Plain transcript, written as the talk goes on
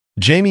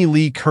Jamie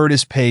Lee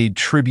Curtis paid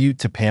tribute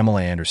to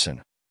Pamela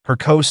Anderson, her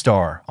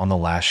co-star on The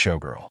Last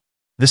Showgirl.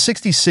 The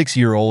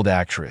 66-year-old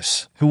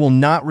actress, who will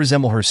not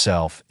resemble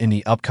herself in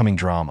the upcoming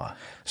drama,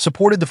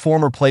 supported the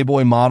former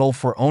Playboy model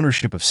for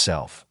ownership of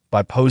self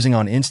by posing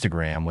on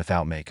Instagram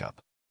without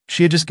makeup.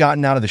 She had just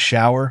gotten out of the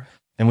shower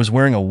and was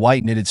wearing a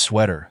white knitted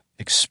sweater,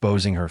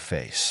 exposing her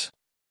face.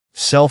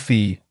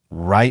 Selfie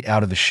right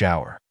out of the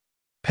shower.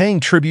 Paying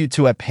tribute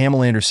to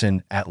Pamela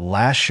Anderson at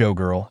Last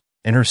Showgirl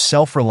and her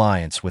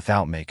self-reliance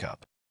without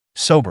makeup.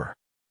 Sober.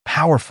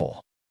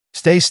 Powerful.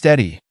 Stay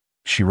steady,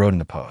 she wrote in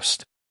the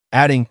post.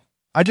 Adding,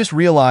 I just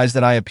realized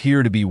that I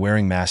appear to be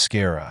wearing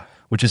mascara,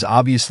 which is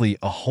obviously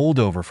a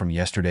holdover from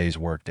yesterday's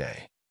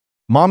workday.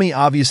 Mommy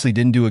obviously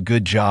didn't do a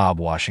good job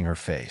washing her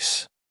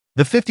face.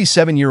 The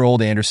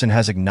 57-year-old Anderson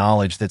has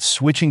acknowledged that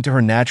switching to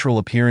her natural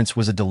appearance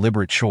was a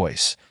deliberate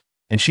choice,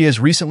 and she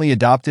has recently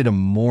adopted a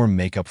more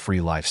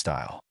makeup-free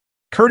lifestyle.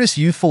 Curtis'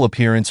 youthful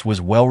appearance was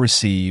well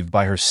received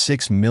by her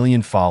 6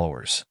 million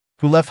followers,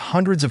 who left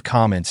hundreds of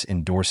comments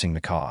endorsing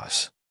the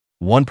cause.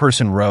 One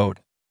person wrote,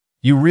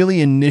 "You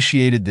really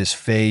initiated this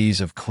phase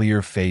of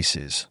clear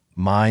faces,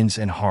 minds,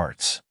 and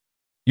hearts.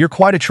 You're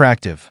quite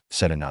attractive,"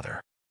 said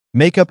another.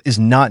 "Makeup is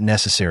not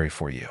necessary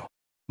for you.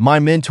 My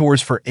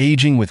mentors for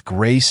aging with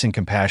grace and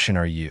compassion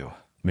are you,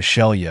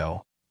 Michelle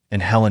Yeoh,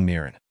 and Helen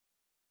Mirren."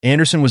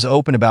 Anderson was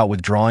open about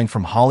withdrawing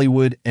from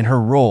Hollywood and her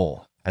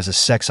role as a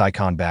sex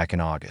icon back in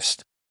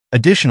August.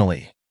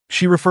 Additionally,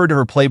 she referred to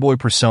her Playboy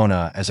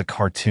persona as a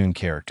cartoon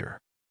character.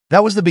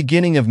 "That was the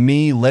beginning of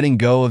me letting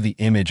go of the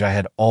image I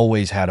had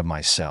always had of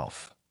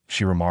myself,"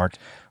 she remarked,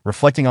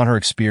 reflecting on her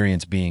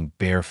experience being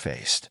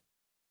barefaced.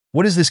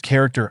 "What is this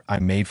character I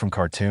made from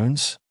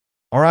cartoons?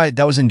 All right,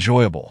 that was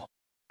enjoyable.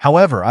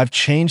 However, I've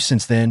changed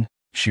since then,"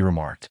 she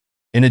remarked.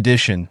 In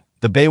addition,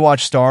 the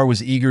Baywatch star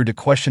was eager to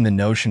question the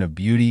notion of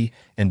beauty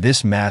and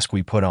this mask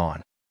we put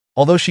on.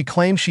 Although she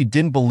claimed she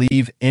didn't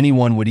believe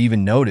anyone would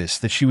even notice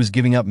that she was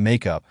giving up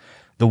makeup,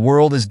 the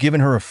world has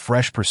given her a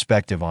fresh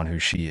perspective on who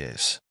she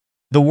is.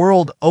 "The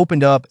world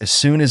opened up as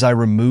soon as I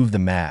removed the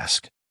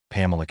mask,"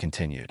 Pamela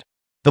continued.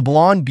 The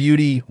blonde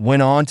beauty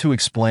went on to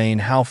explain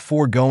how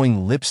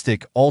foregoing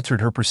lipstick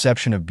altered her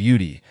perception of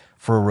beauty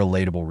for a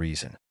relatable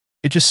reason.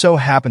 "It just so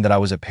happened that I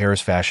was at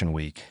Paris Fashion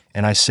Week,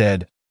 and I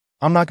said,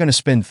 I'm not going to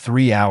spend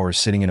 3 hours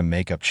sitting in a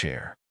makeup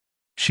chair."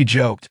 She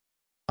joked,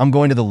 "I'm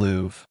going to the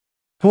Louvre.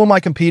 Who am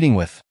I competing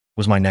with?"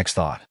 was my next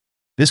thought.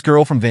 This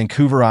girl from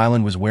Vancouver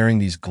Island was wearing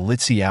these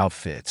glitzy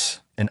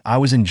outfits, and I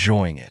was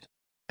enjoying it.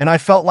 And I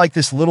felt like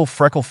this little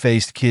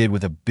freckle-faced kid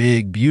with a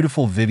big,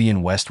 beautiful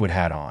Vivienne Westwood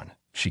hat on,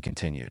 she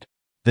continued.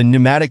 The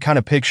pneumatic kind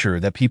of picture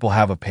that people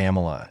have of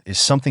Pamela is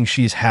something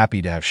she is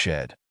happy to have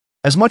shed.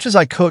 "As much as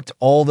I cooked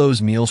all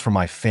those meals for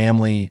my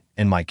family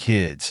and my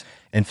kids,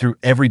 and threw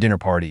every dinner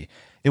party,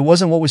 it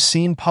wasn't what was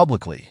seen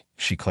publicly,"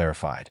 she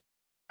clarified.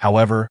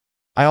 "However,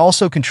 I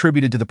also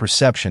contributed to the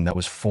perception that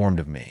was formed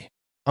of me.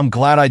 I'm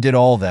glad I did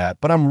all that,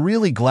 but I'm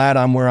really glad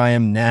I'm where I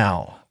am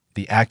now,"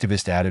 the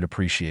activist added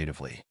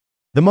appreciatively.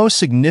 "The most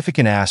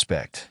significant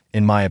aspect,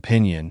 in my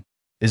opinion,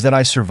 is that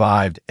I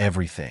survived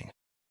everything.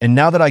 And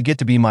now that I get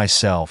to be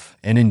myself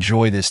and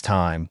enjoy this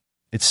time,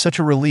 it's such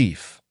a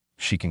relief,"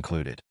 she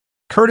concluded.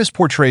 Curtis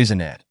portrays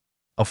Annette,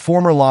 a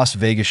former Las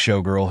Vegas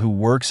showgirl who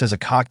works as a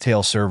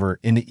cocktail server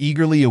in the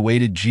eagerly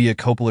awaited Gia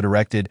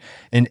Coppola-directed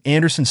and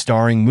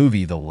Anderson-starring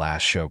movie The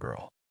Last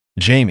Showgirl.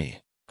 Jamie,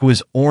 who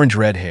has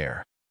orange-red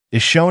hair,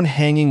 is shown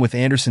hanging with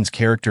Anderson's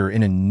character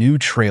in a new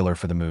trailer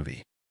for the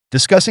movie.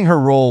 Discussing her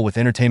role with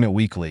Entertainment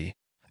Weekly,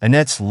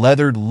 Annette's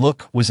leathered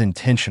look was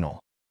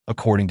intentional,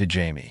 according to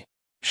Jamie.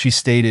 She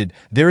stated,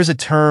 "There is a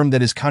term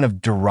that is kind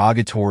of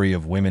derogatory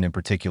of women in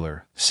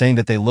particular, saying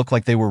that they look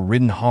like they were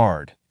ridden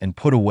hard and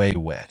put away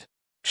wet.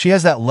 She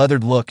has that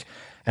leathered look,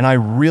 and I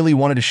really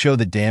wanted to show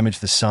the damage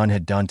the sun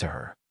had done to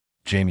her,"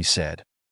 Jamie said.